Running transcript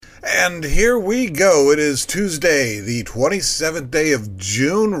And here we go. It is Tuesday, the 27th day of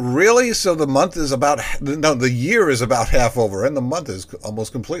June. Really? So the month is the year is about half over, and the month is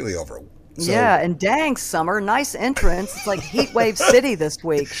almost completely over. So, yeah, and dang, Summer, nice entrance. It's like Heat Wave City this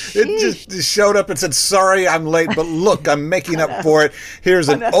week. It just showed up and said, sorry, I'm late, but look, I'm making up for it. Here's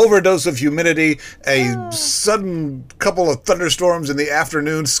an overdose of humidity, a sudden couple of thunderstorms in the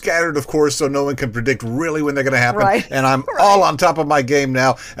afternoon, scattered, of course, so no one can predict really when they're going to happen. Right. And I'm all on top of my game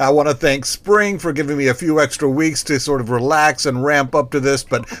now. I want to thank spring for giving me a few extra weeks to sort of relax and ramp up to this,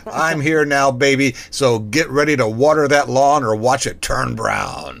 but I'm here now, baby, so get ready to water that lawn or watch it turn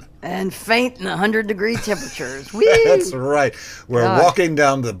brown. And faint in 100-degree temperatures. That's right. We're walking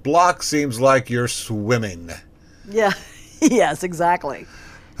down the block. Seems like you're swimming. Yeah. Yes, exactly.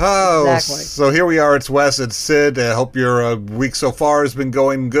 Oh, exactly. So here we are. It's Wes. It's Sid. I hope your week so far has been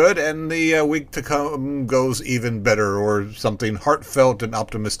going good, and the week to come goes even better, or something heartfelt and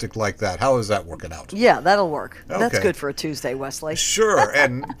optimistic like that. How is that working out? Yeah, that'll work. Okay. That's good for a Tuesday, Wesley. Sure.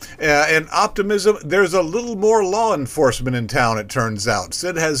 And optimism, there's a little more law enforcement in town, it turns out.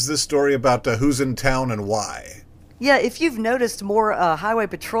 Sid has this story about who's in town and why. Yeah, if you've noticed more highway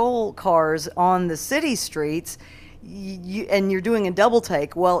patrol cars on the city streets, and you're doing a double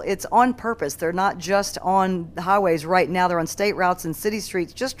take, well, it's on purpose. They're not just on highways right now. They're on state routes and city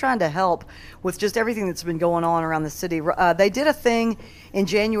streets, just trying to help with just everything that's been going on around the city. They did a thing in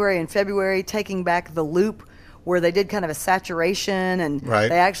January and February, taking back the loop, where they did kind of a saturation, and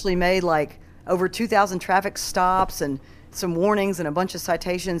they actually made like over 2,000 traffic stops and some warnings and a bunch of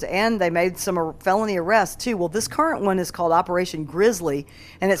citations, and they made some felony arrests too. Well, this current one is called Operation Grizzly,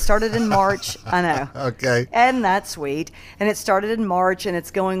 and it started in March. I know. Okay. And that's sweet. And it started in March, and it's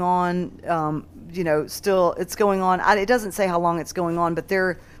going on. Still it's going on. It doesn't say how long it's going on, but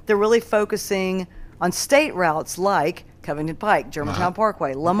they're really focusing on state routes like Covington Pike, Germantown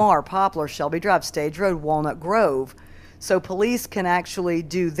Parkway, Lamar, Poplar, Shelby Drive, Stage Road, Walnut Grove. So police can actually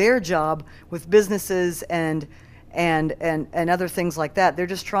do their job with businesses and other things like that. They're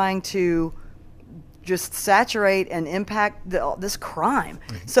just trying to just saturate and impact this crime.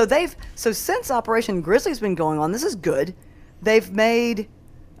 Mm-hmm. So since Operation Grizzly's been going on, this is good. They've made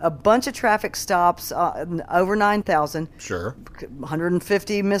a bunch of traffic stops, over 9,000. Sure.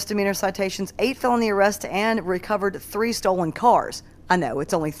 150 misdemeanor citations, 8 felony arrests, and recovered 3 stolen cars. I know,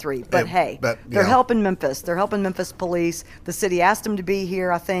 it's only 3, but they're helping Memphis. They're helping Memphis police. The city asked them to be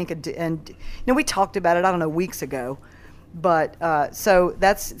here, I think, and we talked about it, I don't know, weeks ago. But so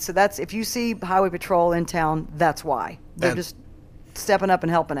that's if you see Highway Patrol in town, that's why. They're just stepping up and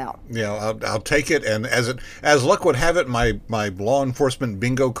helping out. Yeah, I'll take it. And as luck would have it, my law enforcement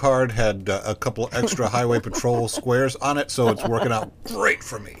bingo card had a couple extra Highway Patrol squares on it, so it's working out great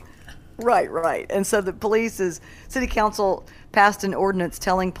for me. Right. And so the city council passed an ordinance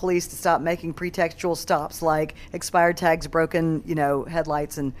telling police to stop making pretextual stops like expired tags, broken,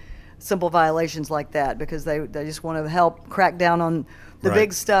 headlights, and simple violations like that, because they just want to help crack down on the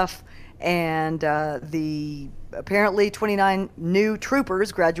big stuff. And apparently 29 new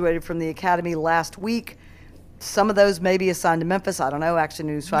troopers graduated from the academy last week. Some of those may be assigned to Memphis. I don't know. Action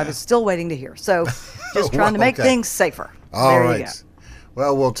News 5 is still waiting to hear. So just trying to make things safer. All there right. You go.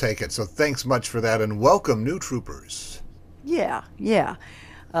 Well, we'll take it. So thanks much for that, and welcome, new troopers. Yeah.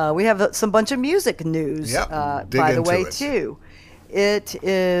 We have some bunch of music news, by the way, too. It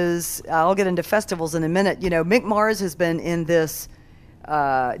is, I'll get into festivals in a minute. Mick Mars has been in this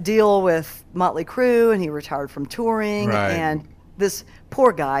deal with Motley Crue, and he retired from touring. Right. And this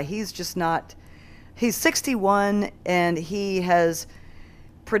poor guy, he's 61, and he has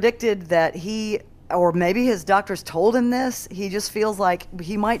predicted that or maybe his doctors told him this, he just feels like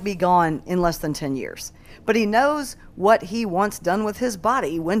he might be gone in less than 10 years. But he knows what he wants done with his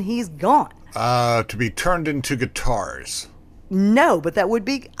body when he's gone. To be turned into guitars. No, but that would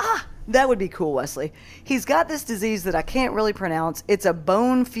be cool, Wesley. He's got this disease that I can't really pronounce. It's a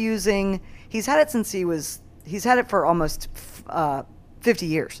bone fusing. He's had it he's had it for almost 50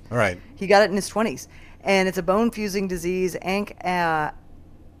 years. Right. He got it in his 20s. And it's a bone fusing disease, ankylosing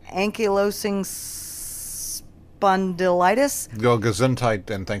spondylitis. Go Gesundheit,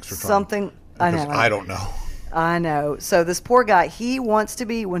 and thanks for trying. Something. I know. I don't know. I know. So this poor guy, he wants to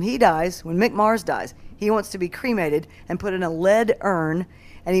be, when Mick Mars dies, he wants to be cremated and put in a lead urn,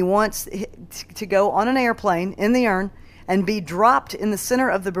 and he wants to go on an airplane in the urn and be dropped in the center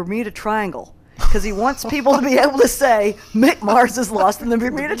of the Bermuda Triangle, because he wants people to be able to say Mick Mars is lost in the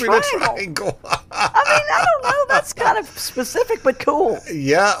Bermuda Triangle. I mean, I don't know. That's kind of specific, but cool.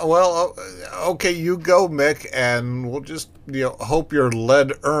 Yeah, well, okay, you go, Mick, and we'll just hope your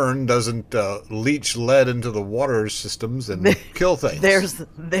lead urn doesn't leach lead into the water systems and kill things.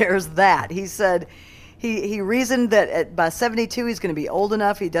 There's that. He said he reasoned that by 72 he's going to be old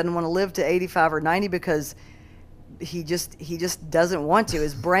enough. He doesn't want to live to 85 or 90 because he just doesn't want to.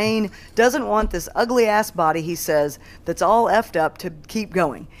 His brain doesn't want this ugly ass body, he says, that's all effed up to keep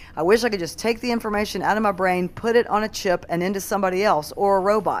going. I wish I could just take the information out of my brain, put it on a chip and into somebody else or a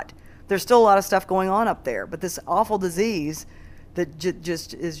robot. There's still a lot of stuff going on up there, but this awful disease that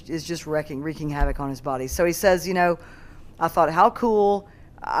just is just wreaking havoc on his body. So he says, I thought, how cool.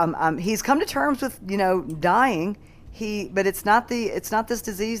 He's come to terms with dying. But it's not this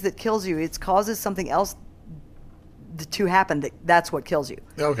disease that kills you. It causes something else to happen. That's what kills you.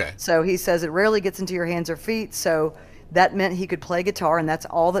 Okay. So he says it rarely gets into your hands or feet. So that meant he could play guitar, and that's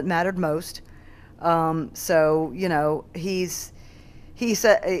all that mattered most. He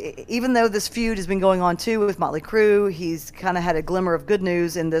said, even though this feud has been going on too with Motley Crue, he's kind of had a glimmer of good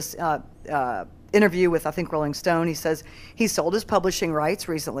news in this interview with, I think, Rolling Stone. He says he sold his publishing rights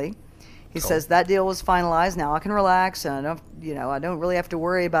recently. He says that deal was finalized. Now I can relax, and I don't really have to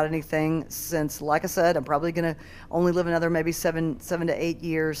worry about anything since, like I said, I'm probably going to only live another maybe seven to 8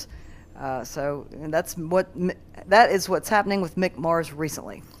 years. And that is what's happening with Mick Mars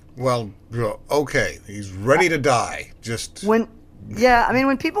recently. Well, okay, he's ready to die. When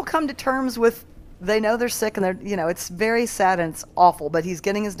people come to terms with, they know they're sick, and it's very sad and it's awful, but he's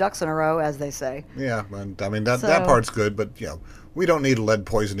getting his ducks in a row, as they say. Yeah, and I mean that part's good, but we don't need lead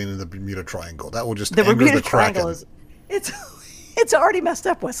poisoning in the Bermuda Triangle. That will just anger the Kraken. It's already messed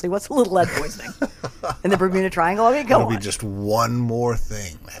up, Wesley. What's a little lead poisoning in the Bermuda Triangle? I mean, go on. It'll be just one more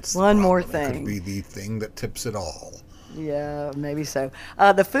thing. That's one more thing. thing. It could be the thing that tips it all. Yeah, maybe so.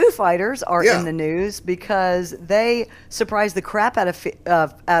 The Foo Fighters are in the news because they surprised the crap out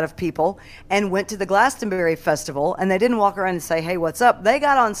of people and went to the Glastonbury Festival, and they didn't walk around and say, "Hey, what's up?" They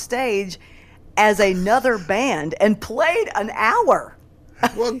got on stage as another band and played an hour.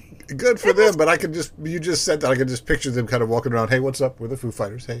 Well, good for them, but you just said that I could just picture them kind of walking around, "Hey, what's up? We're the Foo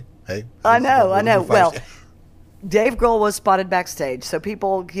Fighters. Hey." I know. Well, Dave Grohl was spotted backstage, so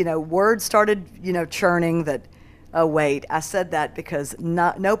people, word started, churning that. Oh wait, I said that because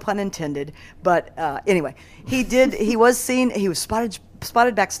no pun intended. But anyway, he was seen. He was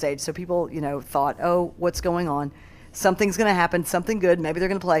spotted backstage. So people, thought, oh, what's going on? Something's going to happen. Something good. Maybe they're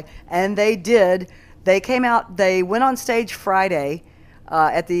going to play. And they did. They came out. They went on stage Friday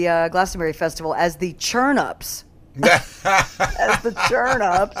at the Glastonbury Festival as the Churn Ups. As the Churn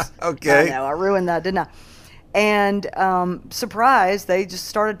Ups. Okay. I know. I ruined that, didn't I? And surprise, they just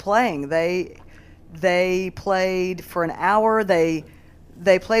started playing. They played for an hour. They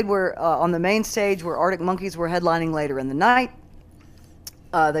played on the main stage where Arctic Monkeys were headlining later in the night.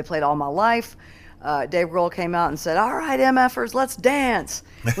 They played All My Life. Dave Grohl came out and said, "All right, MFers, let's dance.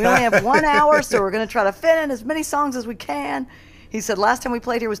 We only have 1 hour, so we're going to try to fit in as many songs as we can." He said, "Last time we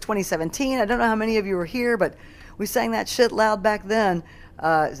played here was 2017. I don't know how many of you were here, but we sang that shit loud back then.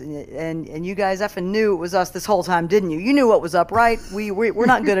 And you guys effing knew it was us this whole time, didn't you? You knew what was up, right? We're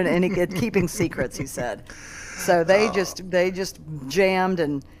not good at keeping secrets," he said. So they just jammed,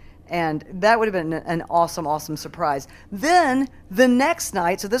 and that would have been an awesome surprise. Then the next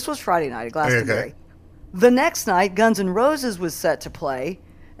night, so this was Friday night at Glastonbury. Okay. The next night, Guns N' Roses was set to play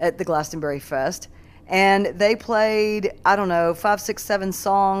at the Glastonbury Fest, and they played 5, 6, 7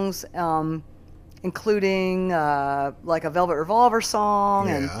 songs. Including like a Velvet Revolver song,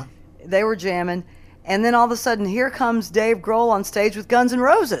 and they were jamming. And then all of a sudden, here comes Dave Grohl on stage with Guns N'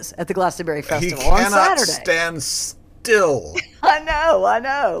 Roses at the Glastonbury Festival on Saturday. He cannot stand still. I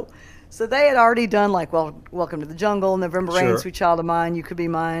know. So they had already done Welcome to the Jungle, November Rain, Sweet Child of Mine, You Could Be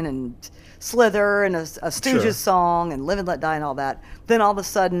Mine, and Slither, and a Stooges song, and Live and Let Die, and all that. Then all of a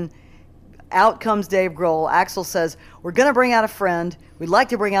sudden, out comes Dave Grohl. Axl says, "We're going to bring out a friend. We'd like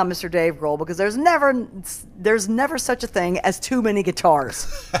to bring out Mr. Dave Grohl because there's never such a thing as too many guitars."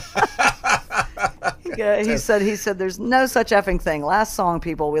 He said there's no such effing thing. Last song,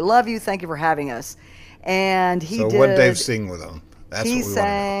 people. We love you. Thank you for having us. And he did. So what Dave sing with him? That's he what we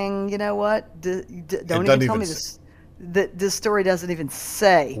sang. Want to know. You know what? Don't even tell me this. This story doesn't even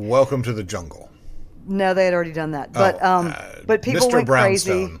say. Welcome to the Jungle. No, they had already done that. But people Mr. went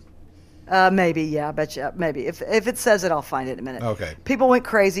Brownstone. crazy. Maybe, yeah, I bet you. Maybe if it says it, I'll find it in a minute. Okay. People went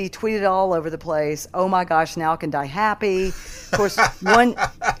crazy, tweeted all over the place. Oh my gosh, now I can die happy. Of course, one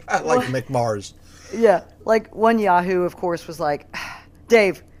like Mick Mars. Yeah, like one Yahoo, of course, was like,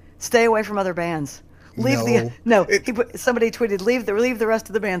 "Dave, stay away from other bands. Somebody tweeted, leave the rest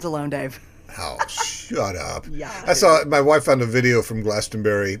of the bands alone, Dave." Oh, Shut up. Yeah. I saw, my wife found a video from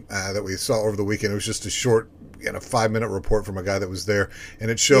Glastonbury that we saw over the weekend. It was just a short, 5-minute report from a guy that was there,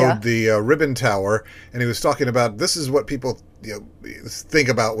 and it showed the ribbon tower, and he was talking about, this is what people think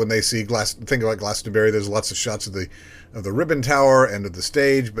about when they think about Glastonbury. There's lots of shots of the ribbon tower and of the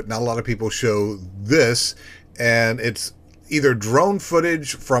stage, but not a lot of people show this, and it's either drone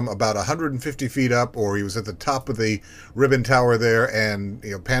footage from about 150 feet up, or he was at the top of the ribbon tower there and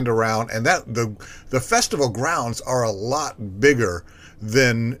panned around. And that the festival grounds are a lot bigger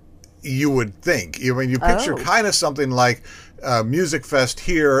than you would think. You picture kind of something like Music Fest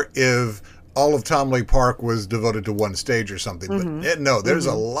here if all of Tom Lee Park was devoted to one stage or something. But there's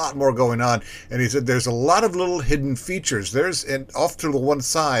a lot more going on. And he said there's a lot of little hidden features. Off to the one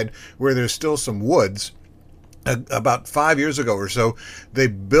side where there's still some woods. About 5 years ago or so, they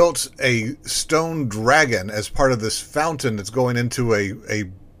built a stone dragon as part of this fountain that's going into a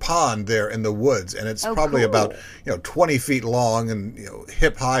pond there in the woods, and it's probably about 20 feet long and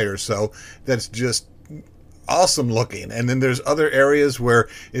hip high or so. That's just awesome looking. And then there's other areas where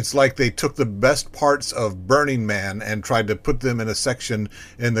it's like they took the best parts of Burning Man and tried to put them in a section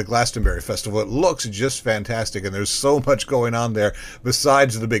in the Glastonbury Festival. It looks just fantastic, and there's so much going on there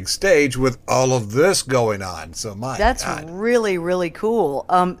besides the big stage with all of this going on. So that's God. Really, really cool.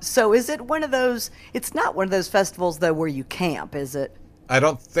 So is it one of those, it's not one of those festivals though where you camp, is it? I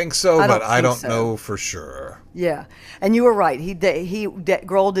don't think so, but I don't know for sure. Yeah, and you were right.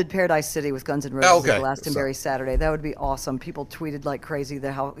 Grohl did Paradise City with Guns N' Roses at Glastonbury Saturday. That would be awesome. People tweeted like crazy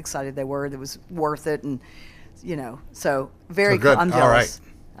how excited they were. That was worth it, and so very good. I'm jealous. All right.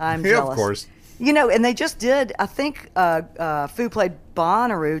 I'm jealous. Of course. And they just did. I think Foo played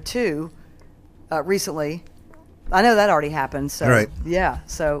Bonnaroo too recently. I know that already happened. So right. Yeah,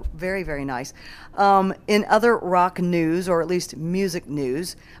 so very, very nice. In other rock news, or at least music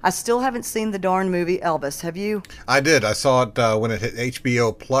news, I still haven't seen the darn movie Elvis. Have you? I did. I saw it when it hit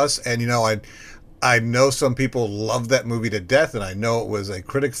HBO Plus, and I know some people love that movie to death, and I know it was a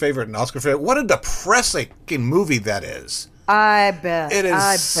critic favorite and Oscar favorite. What a depressing movie that is. I bet. It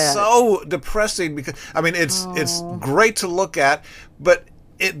is so depressing because it's great to look at, but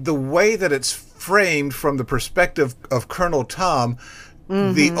the way that it's framed from the perspective of Colonel Tom,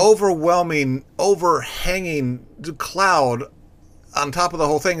 the overwhelming, overhanging cloud on top of the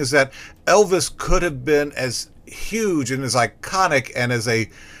whole thing is that Elvis could have been as huge and as iconic and as a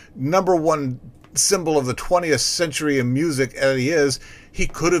number one symbol of the 20th century in music as he is. He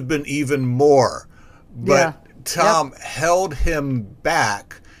could have been even more, but Tom held him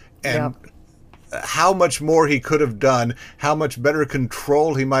back, and how much more he could have done, how much better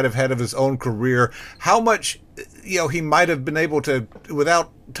control he might have had of his own career, how much he might have been able to,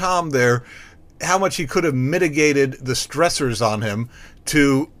 without Tom there, how much he could have mitigated the stressors on him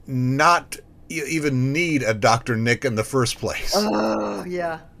to not even need a Dr. Nick in the first place. Oh,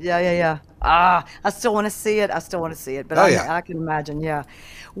 yeah. I still want to see it. But I can imagine,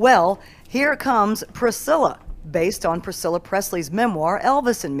 Well, here comes Priscilla, based on Priscilla Presley's memoir,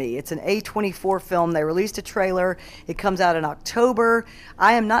 Elvis and Me. It's an A24 film. They released a trailer. It comes out in October.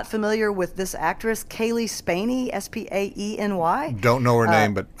 I am not familiar with this actress, Kaylee Spaney, Spaeny. Don't know her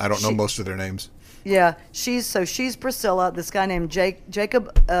name, but I don't know most of their names. Yeah, she's Priscilla. This guy named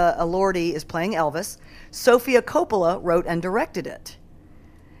Jacob Elordi is playing Elvis. Sofia Coppola wrote and directed it.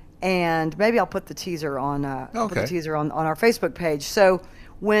 And maybe I'll put the teaser on on our Facebook page. So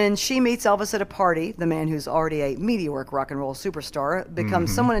when she meets Elvis at a party, the man who's already a meteoric rock and roll superstar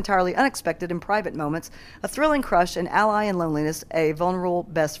becomes someone entirely unexpected in private moments, a thrilling crush, an ally in loneliness, a vulnerable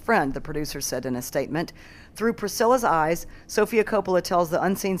best friend, the producer said in a statement. Through Priscilla's eyes, Sofia Coppola tells the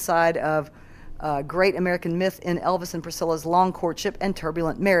unseen side of great American myth in Elvis and Priscilla's long courtship and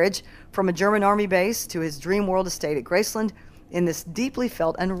turbulent marriage, from a German army base to his dream world estate at Graceland, in this deeply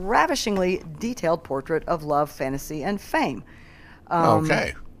felt and ravishingly detailed portrait of love, fantasy, and fame.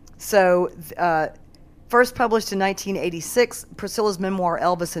 So, first published in 1986, Priscilla's memoir,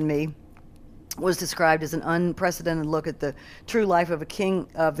 Elvis and Me, was described as an unprecedented look at the true life of the king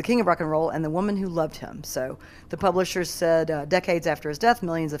of rock and roll and the woman who loved him. So the publisher said, decades after his death,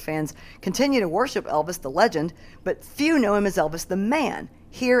 millions of fans continue to worship Elvis, the legend, but few know him as Elvis, the man.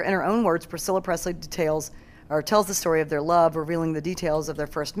 Here, in her own words, Priscilla Presley tells the story of their love, revealing the details of their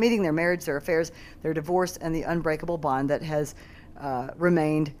first meeting, their marriage, their affairs, their divorce, and the unbreakable bond that has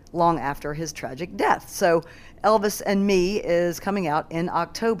remained long after his tragic death. So Elvis and Me is coming out in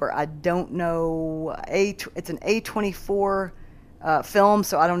October. I don't know, it's an A24 film,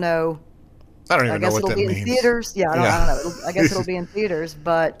 so I don't know. I don't even know what that means. I guess it'll be in theaters. I don't know. I guess it'll be in theaters,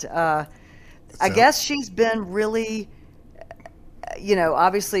 but I guess she's been really,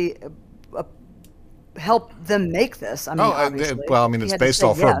 obviously help them make this. I mean, obviously. Well, I mean, it's based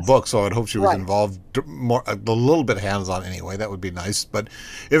off her book, so I'd hope she was Right. involved more, a little bit hands-on anyway. That would be nice. But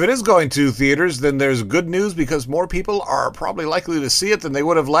if it is going to theaters, then there's good news because more people are probably likely to see it than they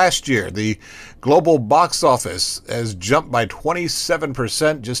would have last year. The global box office has jumped by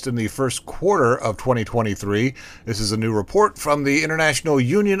 27% just in the first quarter of 2023. This is a new report from the International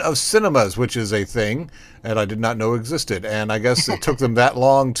Union of Cinemas, which is a thing that I did not know existed. And I guess it took them that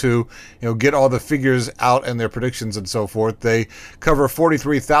long to, get all the figures out and their predictions and so forth. They cover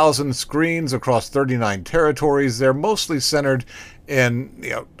 43,000 screens across 39 territories. They're mostly centered in,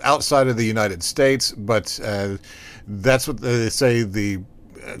 outside of the United States, but that's what they say. The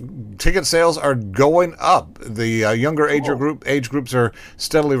ticket sales are going up. The younger age groups are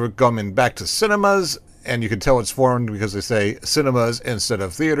steadily coming back to cinemas. And you can tell it's foreign because they say cinemas instead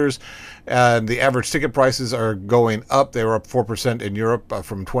of theaters. And the average ticket prices are going up. They were up 4% in Europe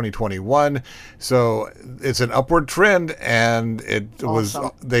from 2021. So it's an upward trend. And it was,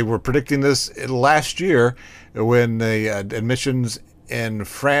 they were predicting this last year when the admissions in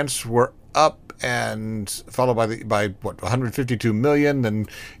France were up, and followed by 152 million. And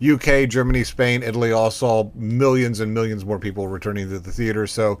UK, Germany, Spain, Italy all saw millions and millions more people returning to the theater.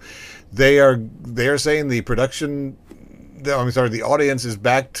 So they are saying the audience is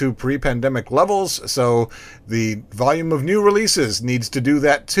back to pre-pandemic levels. So the volume of new releases needs to do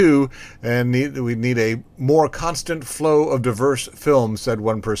that too, and we need a more constant flow of diverse films, said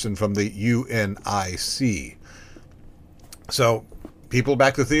one person from the UNIC. So people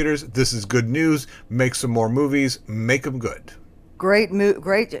back to theaters. This is good news. Make some more movies. Make them good. Great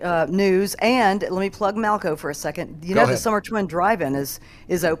news. And let me plug Malco for a second. You know, the Summer Twin Drive-In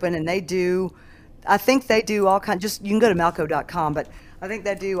is open, and I think they do all kinds. You can go to malco.com, but I think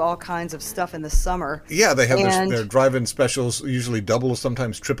they do all kinds of stuff in the summer. Yeah, they have their drive-in specials, usually double,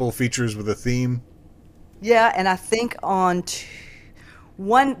 sometimes triple features with a theme. Yeah, and I think on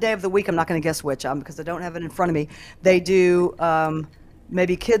one day of the week, I'm not going to guess which, because I don't have it in front of me, they do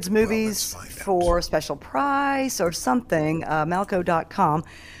maybe kids' movies for a special price or something, malco.com.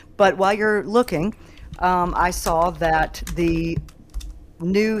 But while you're looking, I saw that the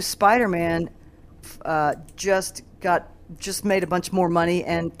new Spider-Man just made a bunch more money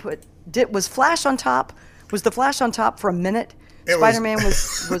and was Flash on top? Was the Flash on top for a minute? Spider-Man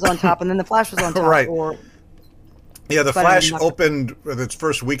was on top, and then the Flash was on top. Right. Yeah, the Flash opened its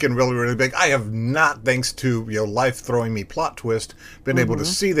first weekend really, really big. I have not, thanks to life throwing me plot twist, been able to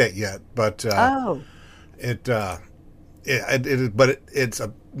see that yet. But it's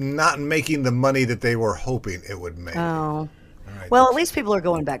not making the money that they were hoping it would make. Oh, well, at least people are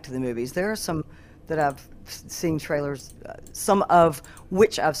going back to the movies. There are some that I've seen trailers, some of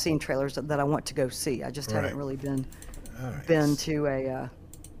which I've seen trailers that I want to go see. I just haven't really been to a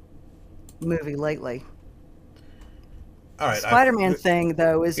movie lately. All right. Spider-Man thing,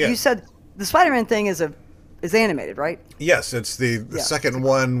 though, is you said the Spider-Man thing is animated, right? Yes, it's the second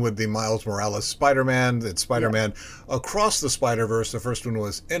one with the Miles Morales Spider-Man. It's Spider-Man Across the Spider-Verse. The first one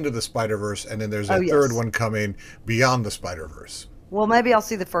was Into the Spider-Verse, and then there's a third one coming, Beyond the Spider-Verse. Well, maybe I'll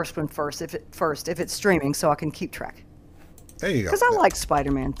see the first one first if it's streaming, so I can keep track. There you go. Because I like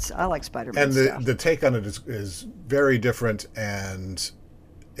Spider-Man. I like Spider-Man and stuff. the take on it is very different, and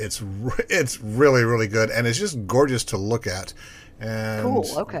it's really, really good, and it's just gorgeous to look at. And cool.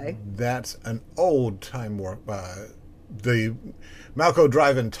 Okay. That's an old time warp. The Malco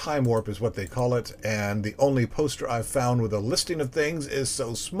Drive-In Time Warp is what they call it, and the only poster I've found with a listing of things is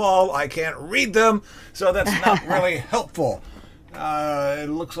so small I can't read them, so that's not really helpful. It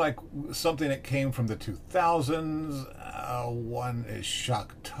looks like something that came from the 2000s. One is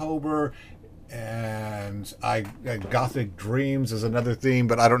Shocktober. And Gothic Dreams is another theme,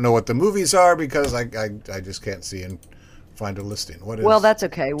 but I don't know what the movies are because I just can't see and find a listing. Well, that's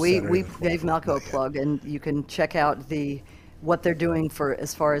okay. We gave Malco a plug, and you can check out what they're doing for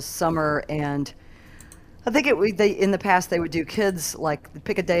as far as summer. And I think in the past they would do kids, like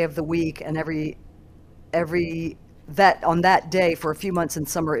pick a day of the week, and every on that day for a few months in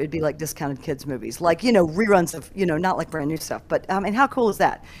summer it'd be like discounted kids movies, like reruns of not like brand new stuff, but I mean, how cool is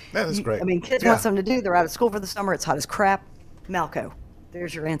that? That is great. I mean, kids want something to do. They're out of school for the summer. It's hot as crap. Malco,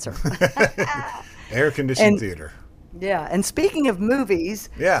 there's your answer. Air conditioned theater. Yeah, and speaking of movies,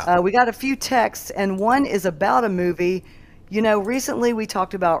 we got a few texts, and one is about a movie. Recently we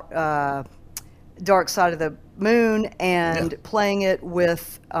talked about Dark Side of the Moon and playing it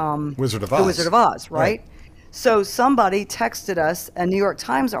with Wizard of Oz. The Wizard of Oz, right? So somebody texted us a New York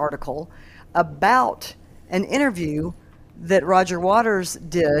Times article about an interview that Roger Waters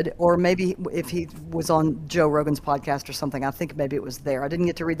did, or maybe if he was on Joe Rogan's podcast or something, I think maybe it was there. I didn't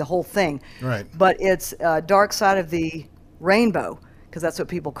get to read the whole thing. Right. But it's Dark Side of the Rainbow, because that's what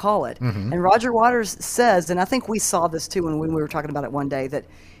people call it. Mm-hmm. And Roger Waters says, and I think we saw this too when we were talking about it one day, that,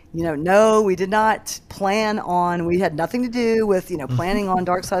 no, we did not plan on, we had nothing to do with, planning on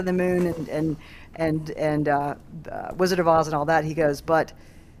Dark Side of the Moon and Wizard of Oz and all that. He goes, but,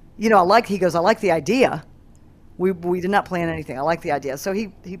 I like the idea. We did not plan anything. I like the idea. So he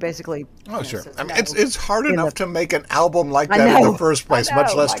basically. Oh, sure. Says, I mean, it's hard enough to make an album like that in the first place,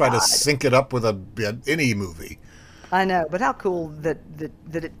 much less try to sync it up with any movie. I know, but how cool that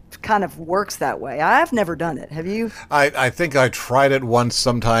it kind of works that way. I've never done it. Have you? I think I tried it once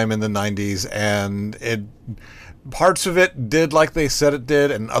sometime in the 90s, and parts of it did like they said it did,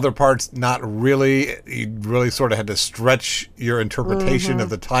 and other parts not really. You really sort of had to stretch your interpretation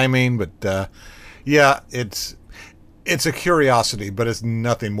of the timing, but yeah, it's a curiosity, but it's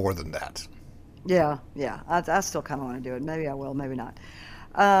nothing more than that. Yeah. I still kind of want to do it. Maybe I will, maybe not.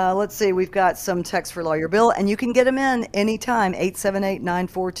 Let's see. We've got some text for Lawyer Bill, and you can get them in anytime,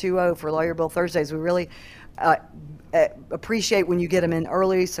 878-9420 for Lawyer Bill Thursdays. We really appreciate when you get them in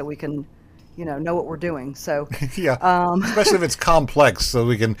early so we can, know what we're doing. So yeah, especially if it's complex, so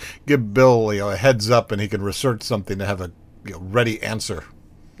we can give Bill a heads up and he can research something to have a ready answer.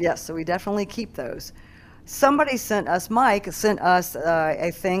 Yes, so we definitely keep those. Somebody Mike sent us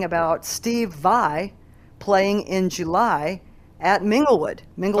a thing about Steve Vai playing in July at Minglewood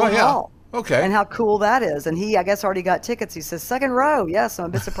Hall. Okay. And how cool that is. And he, I guess, already got tickets. He says, second row. Yes, I'm a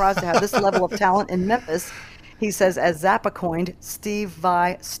bit surprised to have this level of talent in Memphis. He says, as Zappa coined, Steve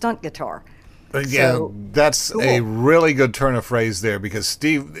Vai stunt guitar. Yeah, so, that's cool. A really good turn of phrase there, because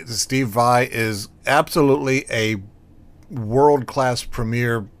Steve Vai is absolutely a world-class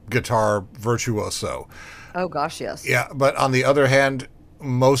premier guitar virtuoso. Oh, gosh, yes. Yeah, but on the other hand,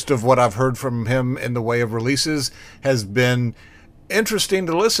 most of what I've heard from him in the way of releases has been interesting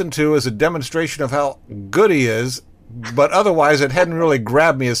to listen to as a demonstration of how good he is, but otherwise it hadn't really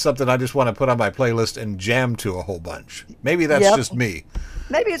grabbed me as something I just want to put on my playlist and jam to a whole bunch. Maybe that's just me.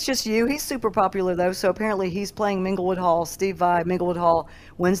 Maybe it's just you. He's super popular, though, so apparently he's playing Minglewood Hall, Steve Vai, Minglewood Hall,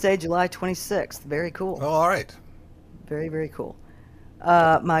 Wednesday, July 26th. Very cool. Oh, all right. Very, very cool.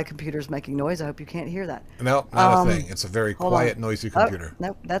 My computer's making noise. I hope you can't hear that. No, not a thing. It's a very quiet, noisy computer.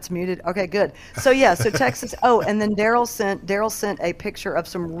 Nope, that's muted. Okay, good. So yeah, so Texas. Oh, and then Daryl sent a picture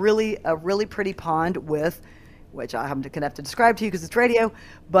of a really pretty pond with, which I haven't going to have to describe to you because it's radio,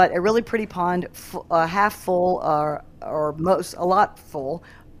 but a really pretty pond, half full or a lot full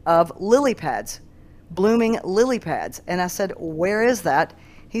of lily pads, blooming lily pads. And I said, where is that?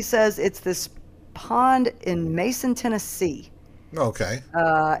 He says it's this pond in Mason, Tennessee. Okay.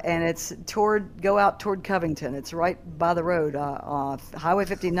 And it's go out toward Covington. It's right by the road, Highway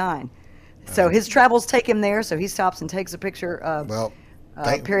 59. So his travels take him there, so he stops and takes a picture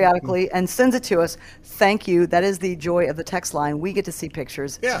periodically and sends it to us. Thank you. That is the joy of the text line. We get to see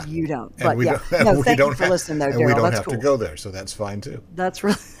pictures. Yeah. You don't. But yeah. No, thank you for listening, though, Daryl. We don't That's have cool. to go there, so that's fine, too. That's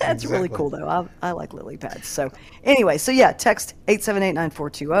really cool, though. I like lily pads. So anyway, text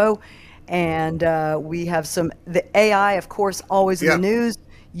 878-9420. And we have the AI, of course, always in the news.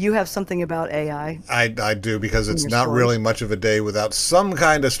 You have something about AI. I do, because it's not really much of a day without some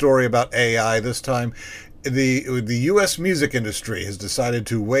kind of story about AI. This time, the U.S. music industry has decided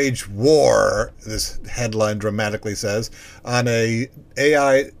to wage war, this headline dramatically says, on a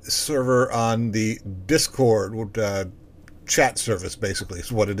AI server on the Discord chat service, basically,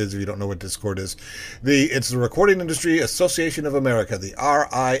 is what it is if you don't know what Discord is. It's the Recording Industry Association of America, the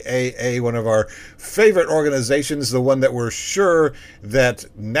RIAA, one of our favorite organizations, the one that we're sure that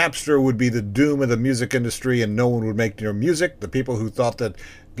Napster would be the doom of the music industry and no one would make new music, the people who thought that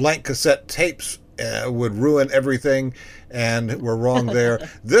blank cassette tapes would ruin everything, and we're wrong there.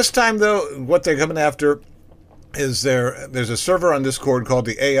 This time, though, what they're coming after is there's a server on Discord called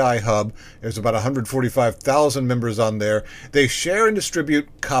the AI Hub. There's about 145,000 members on there. They share and distribute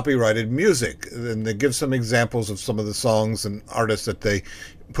copyrighted music, and they give some examples of some of the songs and artists that they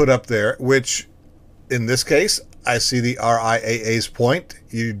put up there, which in this case, I see the RIAA's point.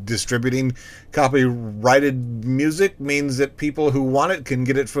 You distributing copyrighted music means that people who want it can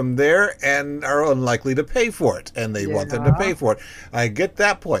get it from there and are unlikely to pay for it, and they want them to pay for it. I get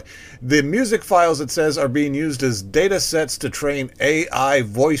that point. The music files, it says, are being used as data sets to train AI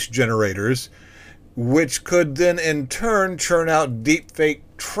voice generators, which could then in turn churn out deepfake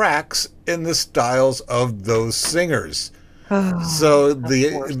tracks in the styles of those singers. So Of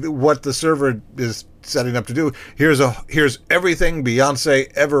course. what the server is setting up to do, here's everything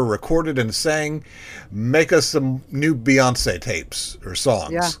Beyonce ever recorded and sang. Make us some new Beyonce tapes or Yeah.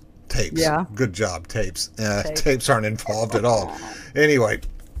 songs. Tapes. Yeah. Good job, tapes. Tape. Tapes aren't involved at all. Anyway,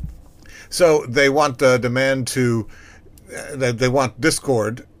 so they want demand to they want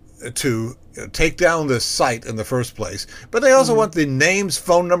Discord to take down this site in the first place, but they also want the names,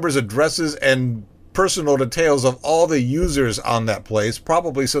 phone numbers, addresses, and personal details of all the users on that place,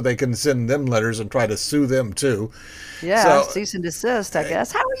 probably so they can send them letters and try to sue them too. Yeah. So Cease and desist, I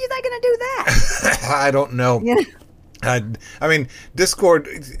guess. How are you they going to do that? I don't know. Yeah. I mean, Discord,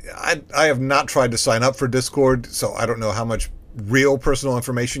 I have not tried to sign up for Discord, so I don't know how much real personal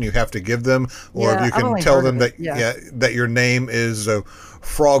information you have to give them, or Yeah, if you I've can only tell heard them of that it. Yeah. that your name is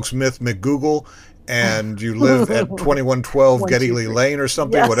Frogsmith McGoogle and you live at 2112 One, Getty two, Lee three. Lane or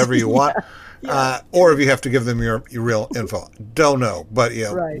something, Yes. whatever you want. Yeah. Or if you have to give them your real info. Don't know. But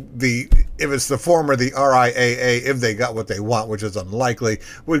yeah, Right. if it's the former, the RIAA, if they got what they want, which is unlikely,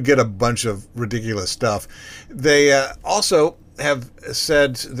 would get a bunch of ridiculous stuff. They also have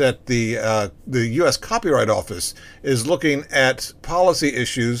said that the U.S. Copyright Office is looking at policy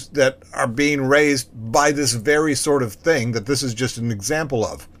issues that are being raised by this very sort of thing that this is just an example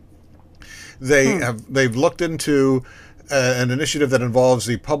of. They've looked into an initiative that involves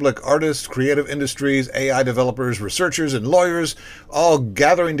the public artists, creative industries, AI developers, researchers, and lawyers all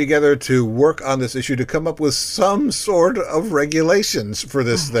gathering together to work on this issue to come up with some sort of regulations for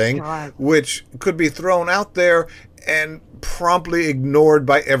this thing, God. which could be thrown out there and promptly ignored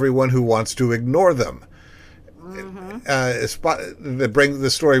by everyone who wants to ignore them. The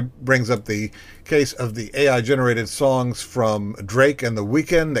story brings up the case of the AI-generated songs from Drake and The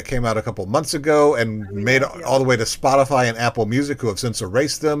Weeknd that came out a couple months ago and made all the way to Spotify and Apple Music, who have since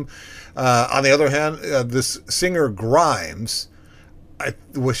erased them. On the other hand, this singer Grimes,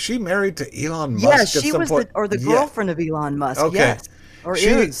 was she married to Elon Musk Yeah, at she some was point? the girlfriend of Elon Musk. Okay. Yes. Or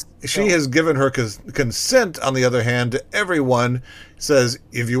is. She has given her consent, on the other hand, to everyone. Says,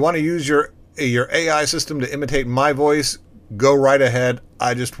 if you want to use your AI system to imitate my voice, go right ahead.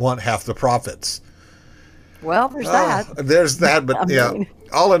 I just want half the profits. Well, there's that. There's that, but I yeah. mean-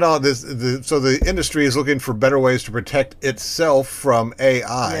 All in all, so the industry is looking for better ways to protect itself from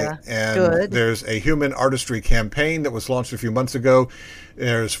AI. Yeah, And good. there's a human artistry campaign that was launched a few months ago.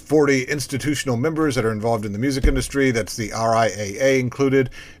 There's 40 institutional members that are involved in the music industry. That's the RIAA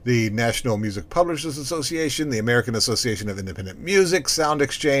included, the National Music Publishers Association, the American Association of Independent Music, Sound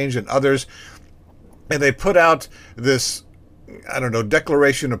Exchange, and others. And they put out this,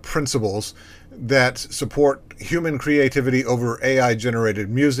 declaration of principles that support human creativity over AI-generated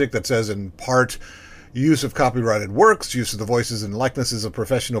music that says, in part, use of copyrighted works, use of the voices and likenesses of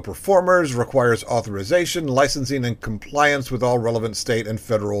professional performers requires authorization, licensing, and compliance with all relevant state and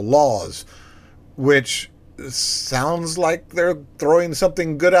federal laws, which sounds like they're throwing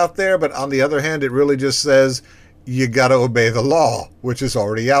something good out there, but on the other hand, it really just says you got to obey the law, which is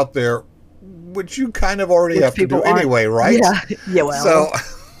already out there, which you kind of already Which have to do people aren't- anyway, right? Yeah, well, So,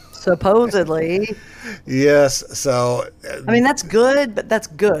 supposedly. yes, so... I mean, that's good, but that's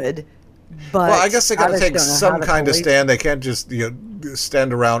good. But Well, I guess they got to just take don't know some how to kind of police- stand. They can't just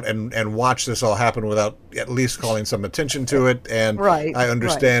stand around and watch this all happen without at least calling some attention to it. And Right, I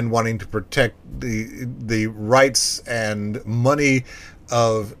understand wanting to protect the rights and money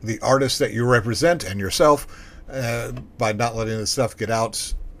of the artists that you represent and yourself by not letting this stuff get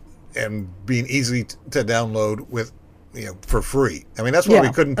out and being easy to download with. For free. I mean, that's why we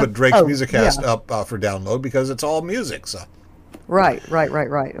Yeah. couldn't put Drake's Oh, Musiccast yeah. up for download, because it's all music. So, Right.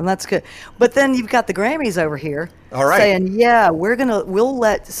 And that's good. But then you've got the Grammys over here All right. saying, yeah, we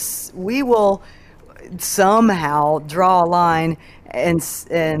will somehow draw a line, and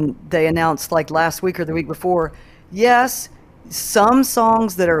they announced like last week or the week before, yes, some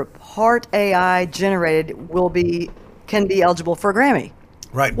songs that are part AI generated can be eligible for a Grammy.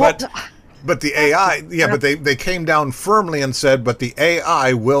 right. What? But the AI, but they came down firmly and said, but the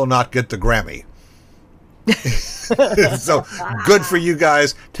AI will not get the Grammy. So good for you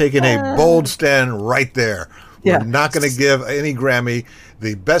guys taking a bold stand right there. We're Yeah. not going to give any Grammy.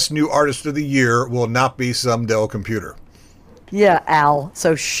 The best new artist of the year will not be some Dell computer. Yeah, Al.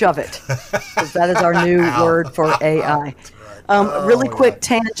 So shove it. 'Cause that is our new word for AI. Really quick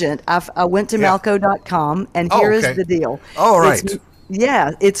tangent. I went to Yeah. Malco.com, and Oh, here is okay. the deal. All right.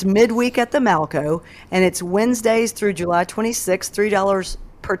 It's midweek at the Malco, and it's Wednesdays through July 26th, $3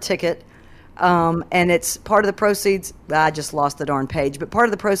 per ticket. And it's part of the proceeds. I just lost the darn page, but part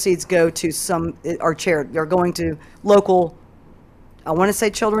of the proceeds go to are going to local I want to say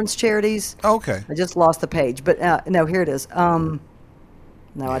children's charities. Okay. I just lost the page, but no, here it is.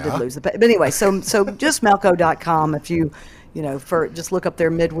 No, I did Yeah. lose the page. But anyway, so just Melco.com if you for just look up their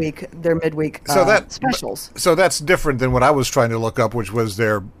midweek specials. So that's different than what I was trying to look up, which was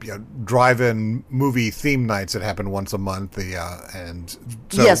their drive-in movie theme nights that happen once a month. And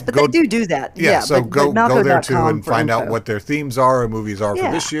so yes, but they do that. Yeah, so but go there too and find info. out what their themes are and movies are for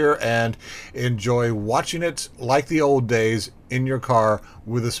Yeah. this year, and enjoy watching it like the old days in your car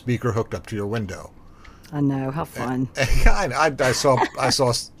with a speaker hooked up to your window. I know, how fun. I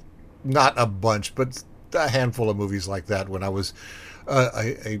saw not a bunch, but a handful of movies like that when I was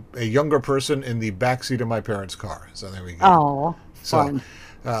a younger person in the backseat of my parents' car. So there we go. Oh, fun.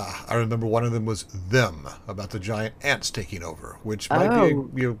 So I remember one of them was Them, about the giant ants taking over, which might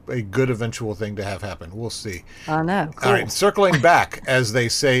be a good eventual thing to have happen. We'll see. I know. Cool. All right, circling back, as they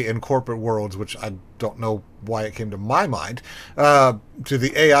say in corporate worlds, which I don't know why it came to my mind, to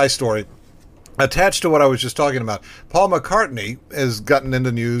the AI story. Attached to what I was just talking about, Paul McCartney has gotten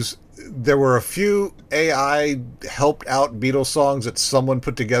into news. There were a few AI helped out Beatles songs that someone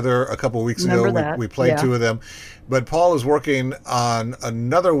put together a couple of weeks ago. We played two of them. But Paul is working on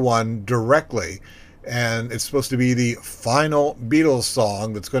another one directly, and it's supposed to be the final Beatles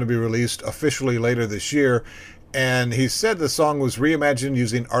song that's going to be released officially later this year. And he said the song was reimagined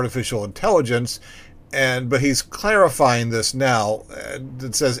using artificial intelligence, but he's clarifying this now.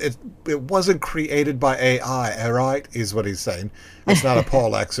 It says it wasn't created by AI, right? Is what he's saying. It's not a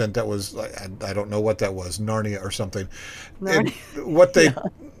Paul accent. That was, I don't know what that was, Narnia or something.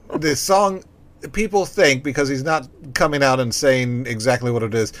 The song, people think, because he's not coming out and saying exactly what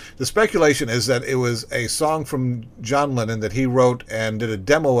it is, the speculation is that it was a song from John Lennon that he wrote and did a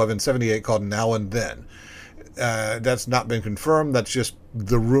demo of in '78 called Now and Then. That's not been confirmed. That's just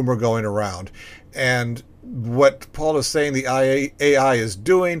the rumor going around. And what Paul is saying the AI is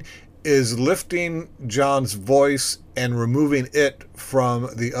doing is lifting John's voice and removing it from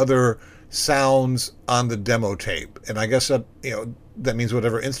the other sounds on the demo tape. And I guess that means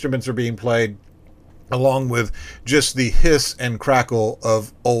whatever instruments are being played, along with just the hiss and crackle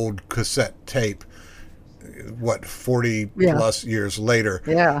of old cassette tape, 40 plus years later.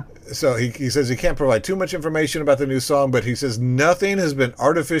 Yeah. So he says he can't provide too much information about the new song, but he says nothing has been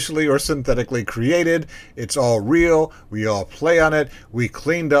artificially or synthetically created. It's all real. We all play on it. We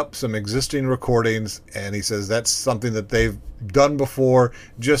cleaned up some existing recordings, and he says that's something that they've done before,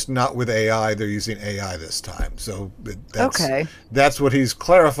 just not with AI. They're using AI this time. So that's what he's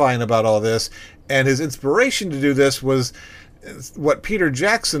clarifying about all this. And his inspiration to do this was what Peter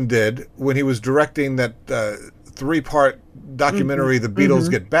Jackson did when he was directing that 3-part documentary, The Beatles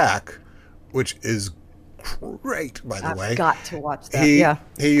Get Back, which is great, by the way. I've got to watch that.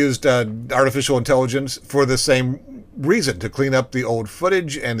 He used artificial intelligence for the same reason, to clean up the old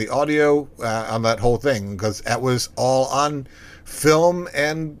footage and the audio on that whole thing, because that was all on film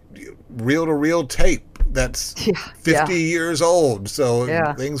and reel-to-reel tape that's 50 years old,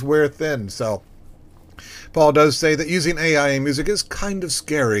 so things wear thin. So Paul does say that using AI in music is kind of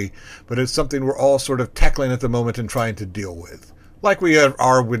scary, but it's something we're all sort of tackling at the moment and trying to deal with, like we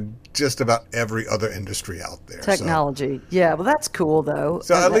are with just about every other industry out there. Technology. So, yeah, well, that's cool, though.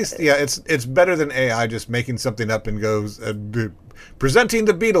 So at least, it's better than AI just making something up and goes, presenting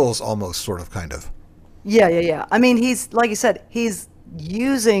the Beatles almost, sort of, kind of. Yeah. I mean, he's, like you said, he's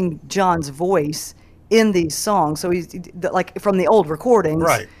using John's voice in these songs. So he's, like, from the old recordings.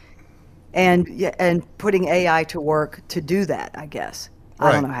 Right. And putting AI to work to do that, I guess. Right.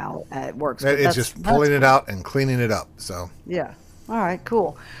 I don't know how it works. But it's just pulling it out and cleaning it up. So yeah. All right.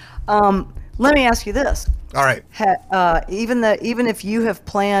 Cool. Let me ask you this. All right. Even if you have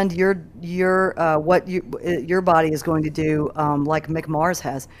planned what your body is going to do, like Mick Mars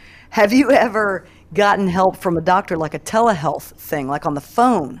has, have you ever gotten help from a doctor, like a telehealth thing, like on the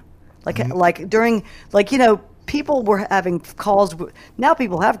phone, like during, people were having calls. Now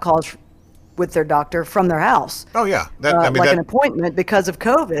people have calls with their doctor from their house. Oh yeah, an appointment because of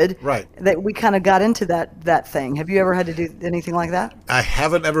COVID. Right. That we kind of got into that thing. Have you ever had to do anything like that? I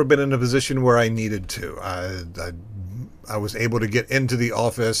haven't ever been in a position where I needed to. I was able to get into the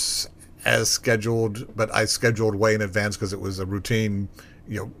office as scheduled, but I scheduled way in advance because it was a routine,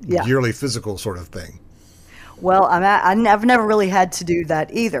 yearly physical sort of thing. Well, I've never really had to do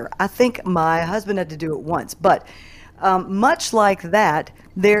that either. I think my husband had to do it once, but much like that,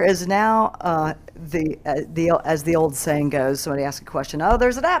 there is now as the old saying goes. Somebody asks a question. Oh,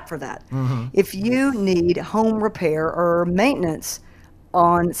 there's an app for that. Mm-hmm. If you need home repair or maintenance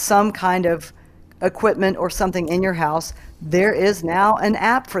on some kind of equipment or something in your house, there is now an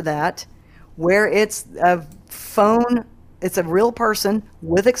app for that, where it's a phone it's a real person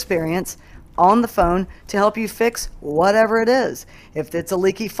with experience on the phone to help you fix whatever it is. If it's a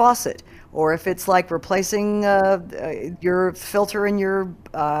leaky faucet, or if it's like replacing your filter in your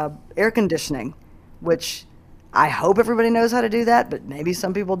air conditioning, which I hope everybody knows how to do that, but maybe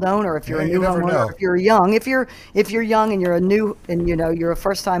some people don't. Or if you're a new homeowner, if you're young, if you're young and you're a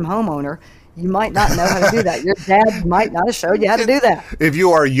first-time homeowner, you might not know how to do that. Your dad might not have showed you how to do that. If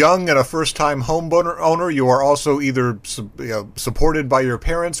you are young and a first-time owner, you are also either supported by your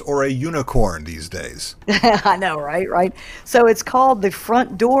parents or a unicorn these days. I know, right? So it's called the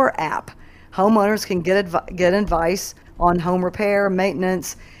Front Door app. Homeowners can get advice on home repair,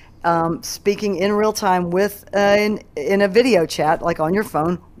 maintenance, speaking in real time with in a video chat, like on your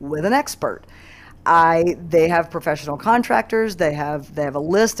phone, with an expert. They have professional contractors. They have a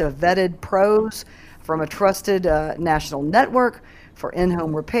list of vetted pros from a trusted national network for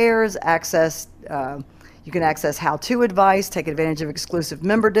in-home repairs. You can access how-to advice, take advantage of exclusive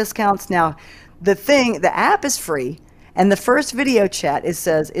member discounts. Now, the app is free, and the first video chat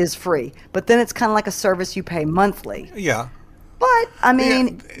is free, but then it's kind of like a service you pay monthly. Yeah. But I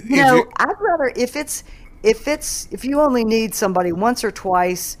mean, I'd rather if you only need somebody once or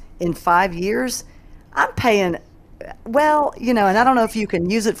twice in 5 years, I'm paying, and I don't know if you can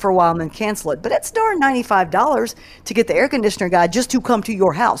use it for a while and then cancel it, but it's darn $95 to get the air conditioner guy just to come to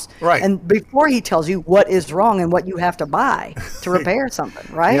your house. Right. And before he tells you what is wrong and what you have to buy to repair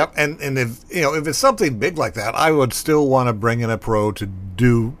something, right? Yep. And if it's something big like that, I would still want to bring in a pro to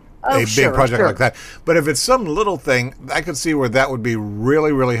do a big project like that. But if it's some little thing, I could see where that would be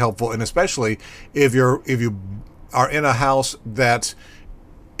really, really helpful. And especially if you are in a house that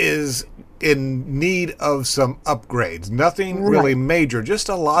is in need of some upgrades. Nothing really major, just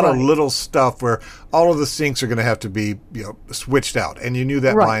a lot of little stuff where all of the sinks are going to have to be, switched out. And you knew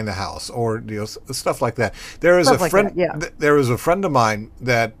that buying the house, or stuff like that. There is there is a friend of mine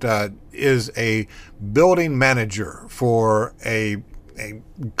that is a building manager for a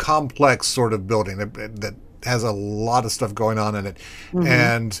complex sort of building that has a lot of stuff going on in it. Mm-hmm.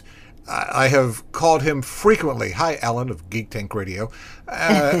 And I have called him frequently, hi, Alan of Geek Tank Radio,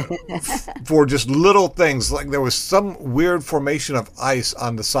 for just little things. Like there was some weird formation of ice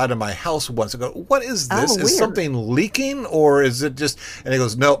on the side of my house once. I go, what is this? Is something leaking, or is it just... And he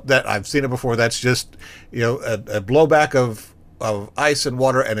goes, nope, that I've seen it before. That's just, a blowback of ice and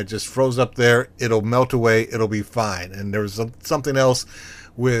water, and it just froze up there. It'll melt away. It'll be fine. And there was something else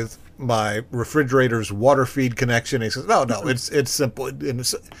with my refrigerator's water feed connection. He says, no, it's simple.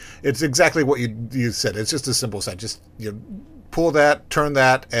 It's exactly what you said. It's just a simple set. Just pull that, turn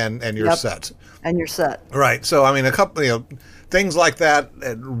that, and you're set. And you're set. Right. So I mean, a couple things like that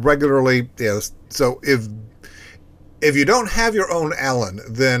regularly. So if you don't have your own Allen,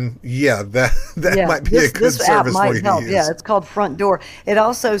 then that might be a good service for you to use. Yeah, it's called Front Door. It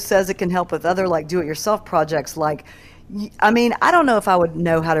also says it can help with other do-it-yourself projects. I don't know if I would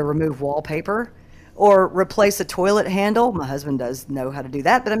know how to remove wallpaper or replace a toilet handle. My husband does know how to do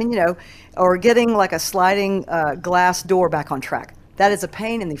that, but or getting like a sliding glass door back on track. That is a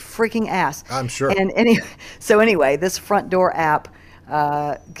pain in the freaking ass. I'm sure. And anyway, this Front Door app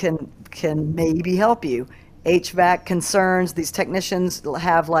can maybe help you. HVAC concerns. These technicians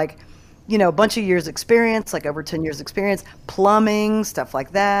have a bunch of years experience, like over 10 years experience, plumbing, stuff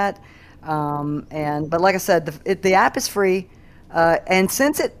like that. But like I said, the app is free. And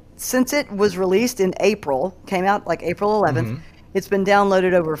since it was released in April, came out like April 11th, it's been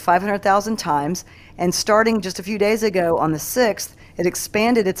downloaded over 500,000 times. And starting just a few days ago on the 6th, it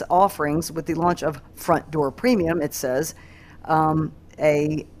expanded its offerings with the launch of Front Door Premium. It says,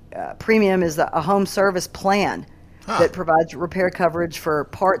 Premium is a home service plan that provides repair coverage for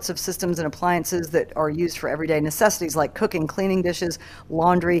parts of systems and appliances that are used for everyday necessities like cooking, cleaning dishes,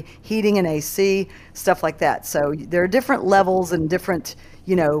 laundry, heating and AC, stuff like that. So there are different levels and different,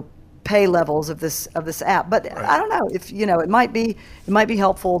 pay levels of this app. But I don't know if it might be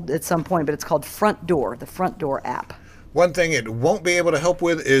helpful at some point. But it's called Front Door, the Front Door app. One thing it won't be able to help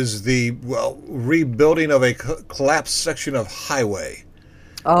with is the rebuilding of a collapsed section of highway.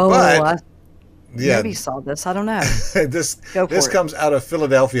 Oh, maybe saw this. I don't know. This comes out of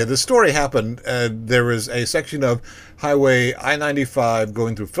Philadelphia. The story happened. There was a section of Highway I-95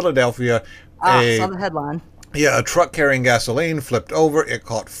 going through Philadelphia. I saw the headline. Yeah, a truck carrying gasoline flipped over. It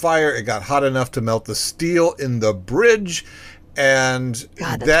caught fire. It got hot enough to melt the steel in the bridge, and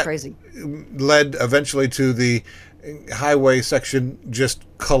that's crazy. Led eventually to the highway section just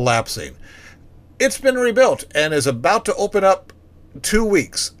collapsing. It's been rebuilt and is about to open up 2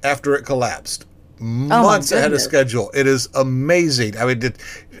 weeks after it collapsed. Months ahead of schedule. It is amazing. I mean,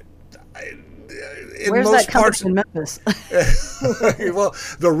 in Where's most that company parts in Memphis? well,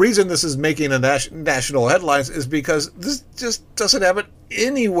 the reason this is making a national headlines is because this just doesn't happen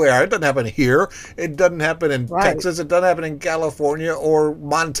anywhere. It doesn't happen here. It doesn't happen in Right. Texas. It doesn't happen in California or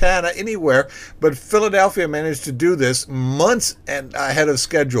Montana, anywhere. But Philadelphia managed to do this months ahead of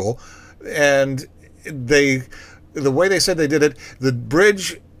schedule, and the way they said they did it, the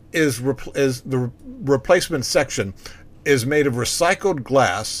bridge is the replacement section is made of recycled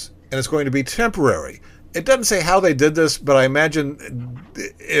glass, and it's going to be temporary. It doesn't say how they did this, but I imagine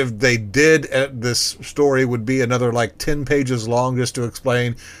if they did, this story would be another like 10 pages long just to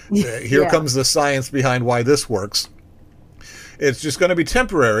explain, here comes the science behind why this works. It's just going to be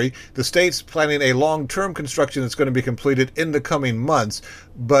temporary. The state's planning a long-term construction that's going to be completed in the coming months,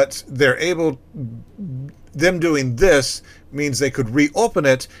 but them doing this means they could reopen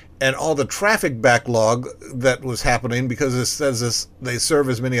it, and all the traffic backlog that was happening, because it says they serve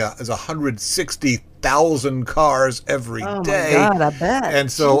as many as 160,000 cars every day. Oh my God, I bet.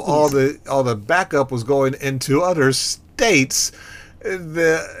 And so Jeez. all the backup was going into other states.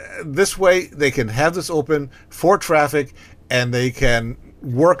 This way they can have this open for traffic, and they can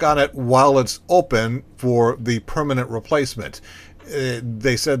work on it while it's open for the permanent replacement.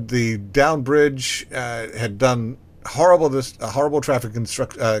 They said the Down Bridge had done horrible traffic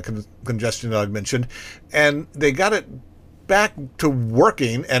congestion that I'd mentioned, and they got it back to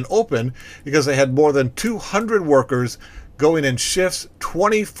working and open because they had more than 200 workers going in shifts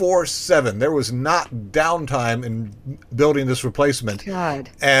 24/7. There was not downtime in building this replacement. God.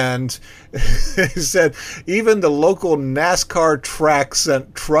 And they said even the local NASCAR track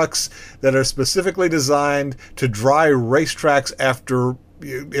sent trucks that are specifically designed to dry racetracks after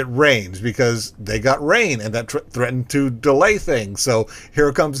it rains, because they got rain and that threatened to delay things. So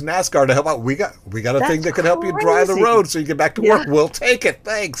here comes NASCAR to help out. We got a thing that could help you dry the crazy. road so you get back to work. We'll take it.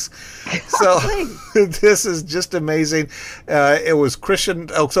 Thanks. So this is just amazing. It was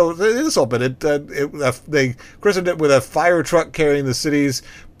christened. Oh, so it is open. They christened it with a fire truck carrying the city's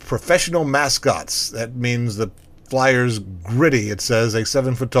professional mascots. That means the Flyers Gritty, it says, a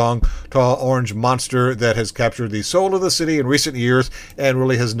 7-foot tall orange monster that has captured the soul of the city in recent years and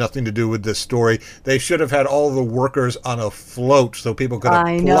really has nothing to do with this story. They should have had all the workers on a float so people could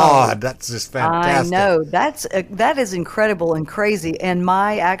applaud. That's just fantastic. I know. That is incredible and crazy. And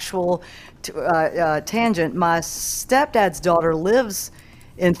my actual tangent, my stepdad's daughter lives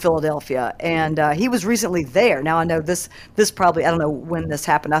in Philadelphia, and he was recently there. Now I know this probably, I don't know when this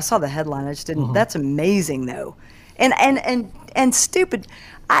happened. I saw the headline. I just didn't. That's amazing though. And stupid.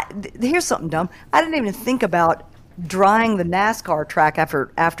 Here's something dumb. I didn't even think about drying the NASCAR track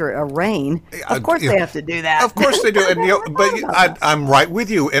after a rain. Of course they have to do that. Of course they do. And I'm right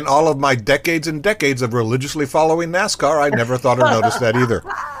with you. In all of my decades and decades of religiously following NASCAR, I never thought or noticed that either.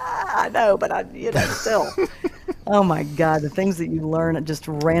 I know, but still. Oh my God, the things that you learn just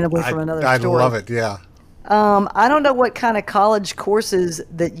randomly from another story. I love it. Yeah. I don't know what kind of college courses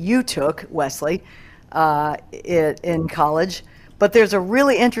that you took, Wesley, in college, but there's a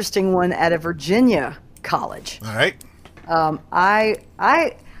really interesting one at a Virginia college. All right.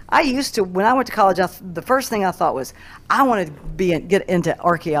 I used to, when I went to college, the first thing I thought was, I wanted to get into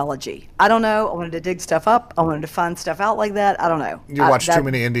archaeology. I don't know. I wanted to dig stuff up. I wanted to find stuff out like that. I don't know. You watched too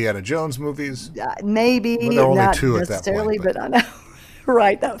many Indiana Jones movies? Maybe. Well, there were only not 2 at that necessarily, point. but I know.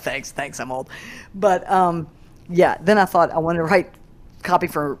 Right. No, thanks. I'm old. But yeah, then I thought I wanted to write copy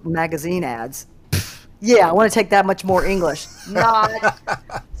for magazine ads. Yeah, I want to take that much more English. Not.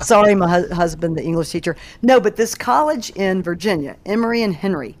 Sorry, my husband, the English teacher. No, but this college in Virginia, Emory and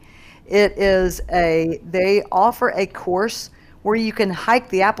Henry, they offer a course where you can hike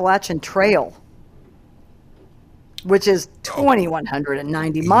the Appalachian Trail, which is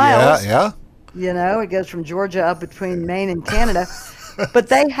 2,190 miles. Yeah. You know, it goes from Georgia up between Maine and Canada. But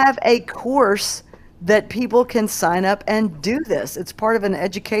they have a course that people can sign up and do this. It's part of an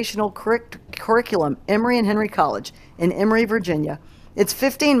educational curriculum, Emory and Henry College in Emory, Virginia. It's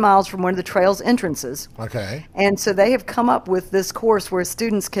 15 miles from one of the trail's entrances. Okay. And so they have come up with this course where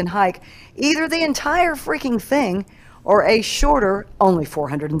students can hike either the entire freaking thing or a shorter, only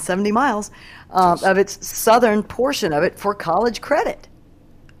 470 miles, of its southern portion of it for college credit.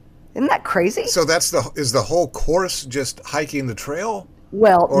 Isn't that crazy? So is the whole course just hiking the trail?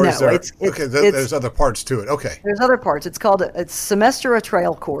 Well, or no. There's other parts to it. Okay. There's other parts. It's called it's semester a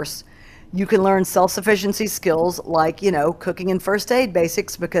trail course. You can learn self-sufficiency skills like, cooking and first aid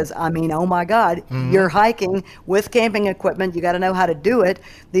basics because, oh my God, you're hiking with camping equipment. You got to know how to do it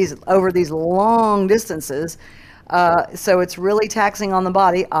over these long distances. So it's really taxing on the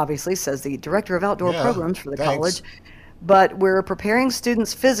body, obviously, says the director of outdoor programs for the college. But we're preparing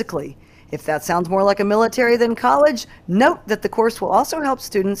students physically If that sounds more like a military than college, note that the course will also help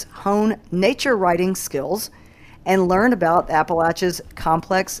students hone nature writing skills and learn about Appalachia's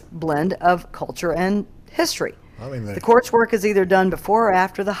complex blend of culture and history. The coursework is either done before or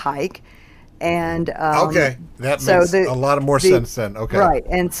after the hike. And okay, that makes a lot more sense then. Okay, right.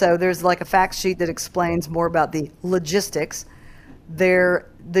 And so there's like a fact sheet that explains more about the logistics.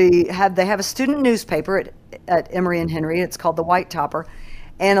 They have a student newspaper at Emory and Henry. It's called the White Topper,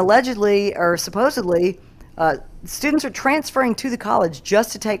 and allegedly or supposedly, students are transferring to the college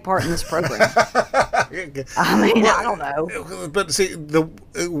just to take part in this program. I don't know. But see,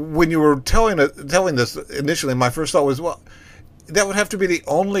 when you were telling this initially, my first thought was, well, that would have to be the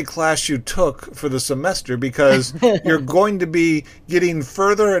only class you took for the semester, because you're going to be getting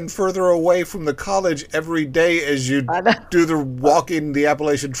further and further away from the college every day as you do the walking the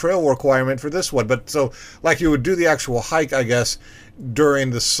Appalachian Trail requirement for this one. But so, like, you would do the actual hike, I guess,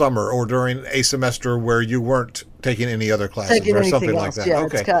 during the summer or during a semester where you weren't taking any other classes or something like that. Yeah,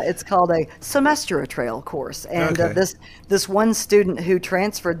 okay. It's called a semester trail course. And this one student who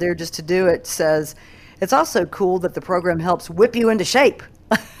transferred there just to do it says, it's also cool that the program helps whip you into shape.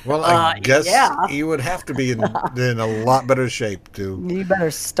 Well, I guess you would have to be in a lot better shape to. You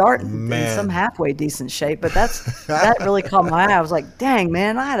better start in some halfway decent shape. But that really caught my eye. I was like, dang,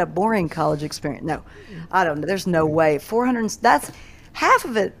 man, I had a boring college experience. No, I don't know. There's no way. 400. That's half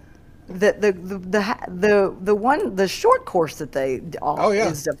of it. The short course that they offer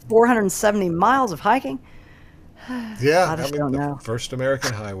is 470 miles of hiking. Yeah, I just don't know. First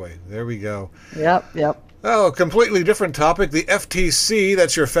American highway. There we go. Yep. Oh, a completely different topic. The FTC,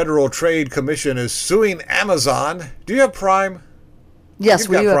 that's your Federal Trade Commission, is suing Amazon. Do you have Prime? Yes,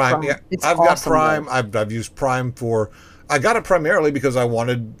 we do have Prime. Yeah, I've got Prime. I've used Prime I got it primarily because I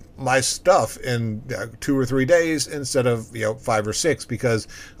wanted my stuff in 2 or 3 days instead of 5 or 6, because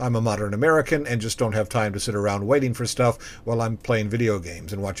I'm a modern American and just don't have time to sit around waiting for stuff while I'm playing video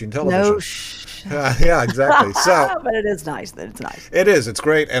games and watching television. Yeah, exactly. So, but it is nice. It's nice. It is. It's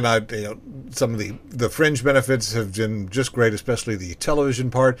great, and some of the fringe benefits have been just great, especially the television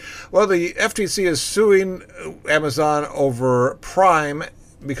part. Well, the FTC is suing Amazon over Prime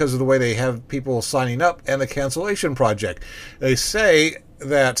because of the way they have people signing up and the cancellation project. They say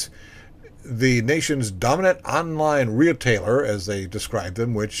that the nation's dominant online retailer, as they describe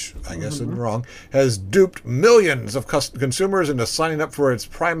them, which I guess isn't wrong, has duped millions of consumers into signing up for its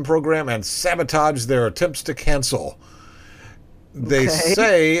Prime program and sabotaged their attempts to cancel. They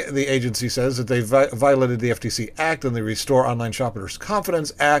say, the agency says, that they violated the FTC Act and the Restore Online Shoppers'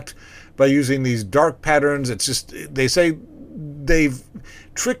 Confidence Act by using these dark patterns. It's just, they say they've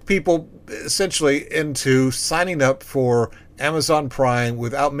tricked people essentially into signing up for Amazon Prime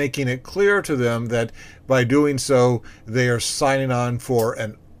without making it clear to them that by doing so they are signing on for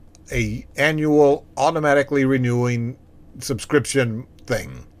an annual automatically renewing subscription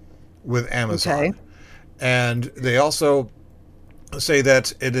thing with Amazon. Okay. And they also say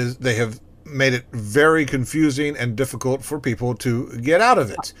that they have made it very confusing and difficult for people to get out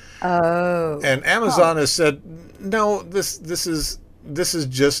of it. Oh. And Amazon has said, no, this is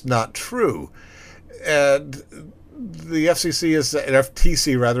just not true. And the FTC is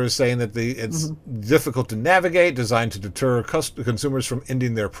saying that it's difficult to navigate, designed to deter consumers from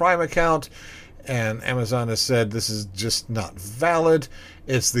ending their Prime account. And Amazon has said this is just not valid.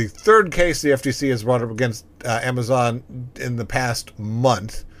 It's the third case the FTC has brought up against Amazon in the past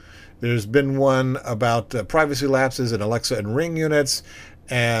month. There's been one about privacy lapses in Alexa and Ring units,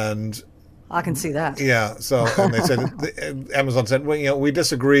 and I can see that. Yeah. So, and they said, Amazon said, well, we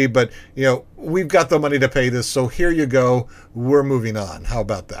disagree, but we've got the money to pay this, so here you go. We're moving on. How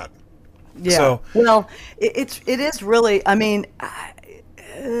about that? Yeah. So, well, it is really. I mean,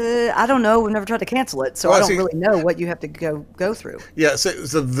 I don't know. We've never tried to cancel it, so I don't really know what you have to go through. Yeah.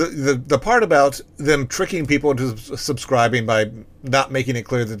 So the part about them tricking people into subscribing by not making it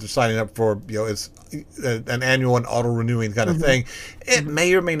clear that they're signing up for it's an annual and auto renewing kind of thing, it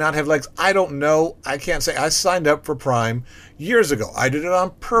may or may not have legs. I don't know. I can't say. I signed up for Prime years ago. I did it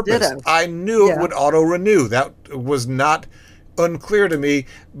on purpose. Ditto. I knew it would auto renew. That was not unclear to me,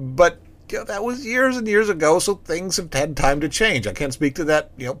 but that was years and years ago, so things have had time to change. I can't speak to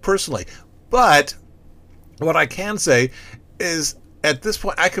that, personally. But what I can say is, at this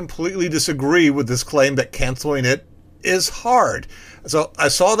point, I completely disagree with this claim that canceling it is hard. So I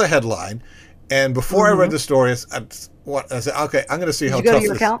saw the headline, and before I read the story, I said, okay, I'm going to see how tough Did you go to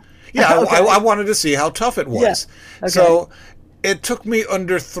your this. account? Yeah, okay. I wanted to see how tough it was. Yeah. Okay. So It took me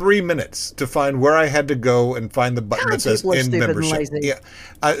under 3 minutes to find where I had to go and find the button that says in membership. Yeah,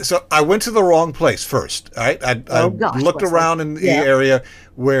 so I went to the wrong place first. All right, I looked around in the area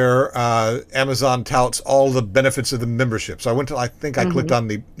where Amazon touts all the benefits of the membership. So I went to, I think I clicked on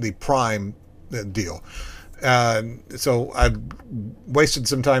the Prime deal. So I wasted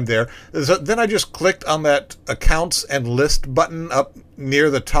some time there. So then I just clicked on that accounts and list button up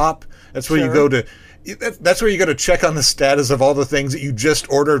near the top. That's where you go to. That's where you got to check on the status of all the things that you just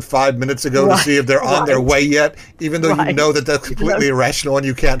ordered 5 minutes ago to see if they're on their way yet, even though you know that that's completely irrational and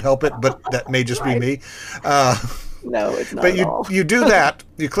you can't help it, but that may just be me. No, it's not but you do that.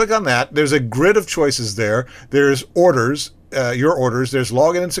 You click on that. There's a grid of choices there. There's orders, your orders. There's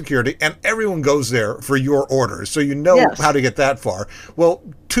login and security, and everyone goes there for your orders, so you know how to get that far. Well,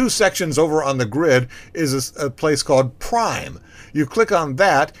 2 sections over on the grid is a place called Prime. You click on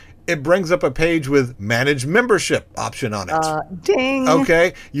that. It brings up a page with Manage Membership option on it. Ding.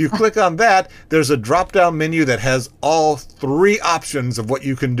 Okay. You click on that. There's a drop-down menu that has all 3 options of what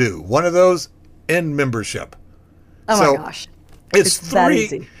you can do. One of those, End Membership. Oh, my gosh. It's that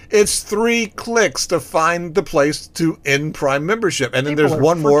easy. It's 3 clicks to find the place to end Prime membership. And then there's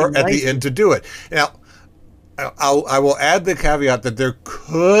one more at the end to do it. Now, I will add the caveat that there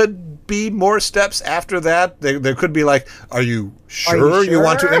could be more steps after that. There could be like, are you sure you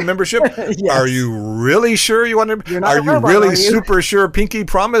want to end membership? Yes. Are you really sure you want to? Are you really super sure, pinky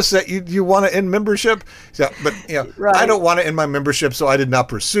promise that you want to end membership? So, but I don't want to end my membership, so I did not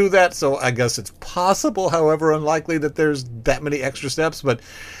pursue that. So I guess it's possible, however unlikely, that there's that many extra steps, but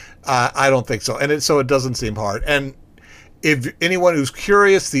I don't think so. And so it doesn't seem hard. And if anyone who's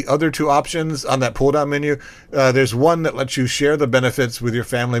curious, the other 2 options on that pull-down menu, there's one that lets you share the benefits with your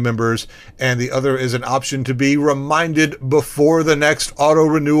family members, and the other is an option to be reminded before the next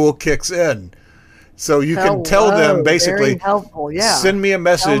auto-renewal kicks in. So you can tell them, basically, send me a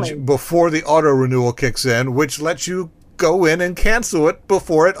message before the auto-renewal kicks in, which lets you go in and cancel it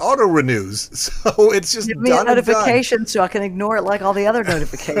before it auto-renews. So it's just give me a notification so I can ignore it like all the other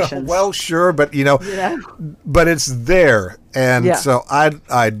notifications. Well, sure, but but it's there, and so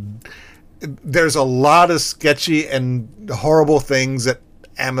I there's a lot of sketchy and horrible things that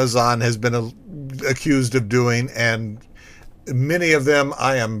Amazon has been accused of doing, and many of them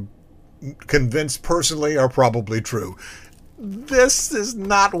I am convinced personally are probably true. This is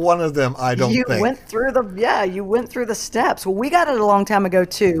not one of them, I don't think. You went through the steps. Well, we got it a long time ago,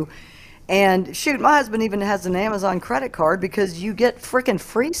 too. And shoot, my husband even has an Amazon credit card because you get freaking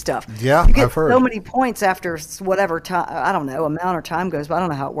free stuff. Yeah, you get I've heard. so many points after whatever time, I don't know, amount or time goes by. I don't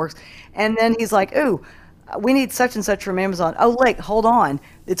know how it works. And then he's like, ooh, we need such and such from Amazon. Oh, wait, hold on.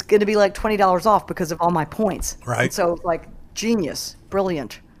 It's going to be like $20 off because of all my points. Right. And so, like, genius,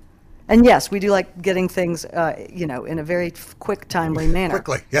 brilliant. And yes, we do like getting things, in a very quick, timely manner.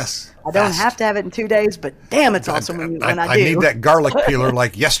 Quickly, yes. I don't have to have it in 2 days, but damn, it's awesome when I do. I need that garlic peeler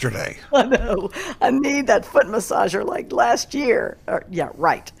like yesterday. I know. I need that foot massager like last year.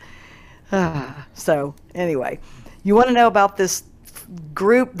 Right. So anyway, you want to know about this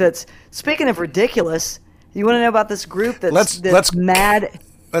group that's, speaking of ridiculous, you want to know about this group that's mad?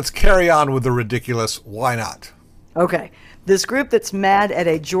 Let's carry on with the ridiculous. Why not? Okay. This group that's mad at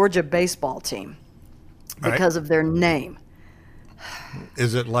a Georgia baseball team because of their name.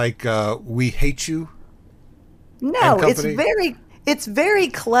 Is it like We Hate You? No, it's very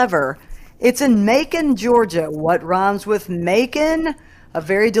clever. It's in Macon, Georgia. What rhymes with Macon? A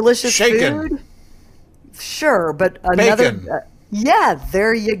very delicious food. Sure, but another. Bacon.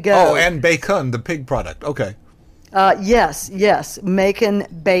 There you go. Oh, and bacon, the pig product. Okay. Yes, Macon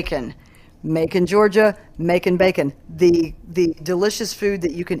bacon. Macon, Georgia, Macon bacon, the delicious food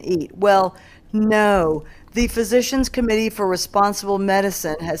that you can eat. Well, no. The Physicians Committee for Responsible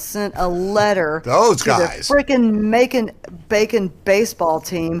Medicine has sent a letter to the freaking Macon bacon baseball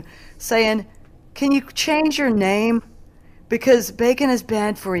team saying, can you change your name? Because bacon is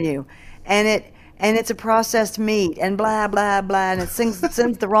bad for you. And it's a processed meat and blah, blah, blah. And it sends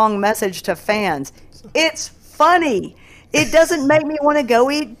the wrong message to fans. It's funny. It doesn't make me want to go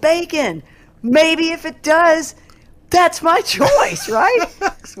eat bacon. Maybe if it does, that's my choice, right?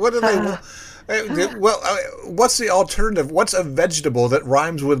 What do they? What's the alternative? What's a vegetable that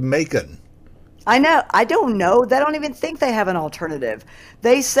rhymes with Macon? I know. I don't know. They don't even think they have an alternative.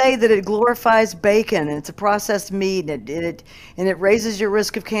 They say that it glorifies bacon and it's a processed meat and it raises your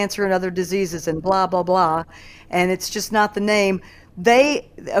risk of cancer and other diseases and blah, blah, blah. And it's just not the name.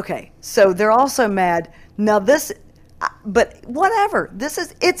 So they're also mad. Now, this But whatever.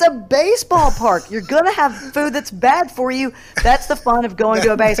 It's a baseball park. You're going to have food that's bad for you. That's the fun of going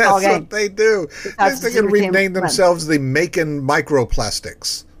to a baseball That's game. what they do. They can rename themselves the Macon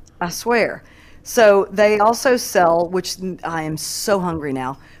Microplastics. I swear. So they also sell, which I am so hungry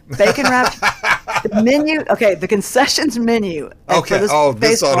now, bacon wrapped the menu. Okay, the concessions menu. Okay.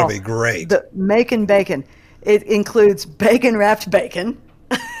 This ought to be great. The Macon bacon. It includes bacon wrapped bacon.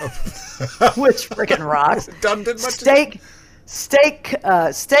 Which freaking rocks.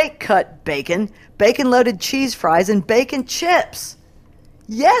 Steak cut bacon, bacon loaded cheese fries, and bacon chips.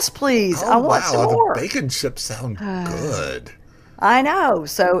 Yes, please. I want some more. The bacon chips sound good. I know.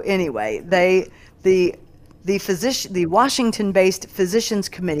 So anyway, the Washington-based Physicians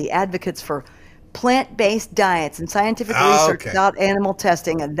Committee advocates for plant-based diets and scientific research without animal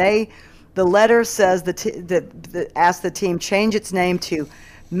testing, and the letter says asked the team change its name to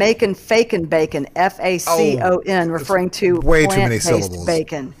Macon Facon Bacon, FACON, referring to way too many plant-based syllables.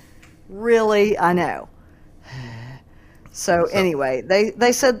 bacon. Really, I know. So anyway,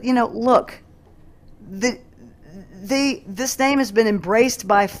 they said, look, this name has been embraced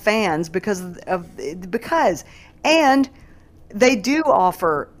by fans because they do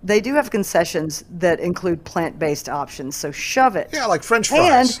have concessions that include plant-based options. So shove it. Yeah, like French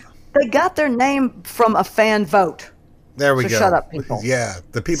fries. And they got their name from a fan vote. There we go. Shut up, people. Yeah,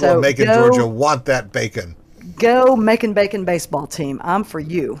 the people of Macon, Georgia want that bacon. Go Macon Bacon baseball team. I'm for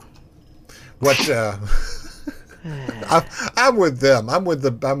you. What? I'm with them. I'm with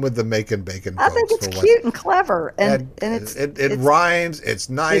the Macon Bacon folks. I think it's cute and clever, and it rhymes. It's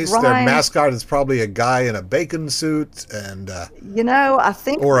nice. Their mascot is probably a guy in a bacon suit, and I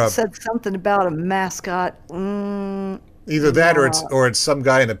think it said something about a mascot. Either that, or it's some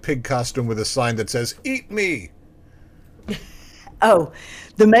guy in a pig costume with a sign that says "Eat me." Oh,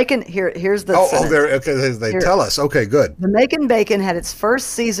 the Macon here's the they tell us. Okay, good. The Macon Bacon had its first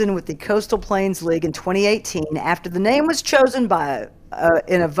season with the Coastal Plains League in 2018 after the name was chosen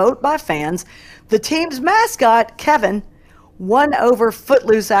in a vote by fans. The team's mascot, Kevin, won over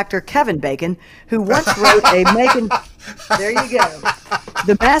Footloose actor Kevin Bacon, who once wrote a Macon. There you go.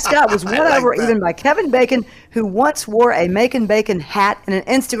 The mascot was won over even by Kevin Bacon, who once wore a Macon Bacon hat in an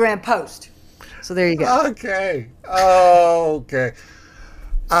Instagram post. So there you go. Okay. Oh, okay.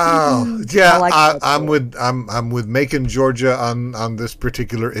 Oh, yeah. I'm with Macon, Georgia on this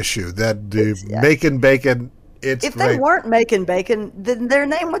particular issue. That the Macon Bacon. If they weren't Macon Bacon, then their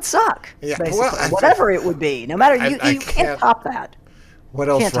name would suck. Yeah. Basically, whatever it would be, no matter you can't top that. What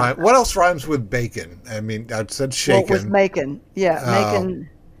else rhymes? What else rhymes with bacon? I mean, I said shaken. Well, with Macon, Macon.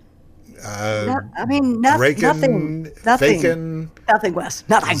 Nothing. Bacon. Nothing, Wes.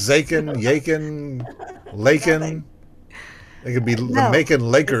 Nothing. Zakin, Yakin, Lakin. It could be the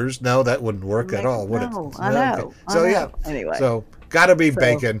Macon Lakers. No, that wouldn't work at all, would it? I know. So, Anyway. So, gotta be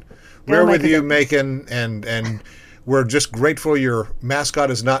bacon. We're with you, Macon, and we're just grateful your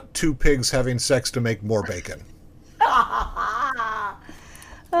mascot is not two pigs having sex to make more bacon.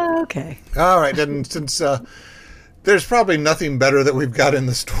 Okay. All right, and since there's probably nothing better that we've got in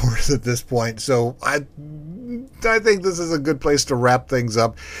the stores at this point, so I think this is a good place to wrap things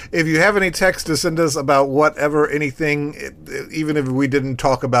up. If you have any text to send us about whatever, anything, even if we didn't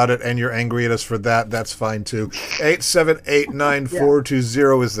talk about it and you're angry at us for that, that's fine too.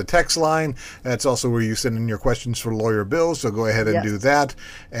 878-9420 is the text line. That's also where you send in your questions for Lawyer Bill, so go ahead and do that.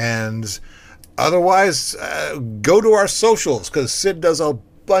 And otherwise, go to our socials, because Sid does a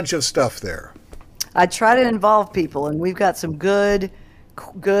bunch of stuff there. I try to involve people, and we've got some good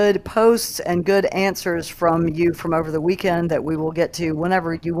posts and good answers from you from over the weekend that we will get to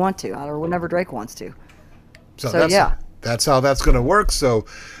whenever you want to, or whenever Drake wants to. So that's how that's going to work. So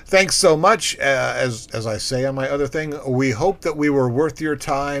thanks so much. As I say on my other thing, we hope that we were worth your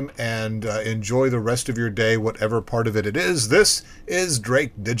time, and enjoy the rest of your day, whatever part of it is. This is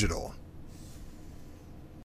Drake Digital.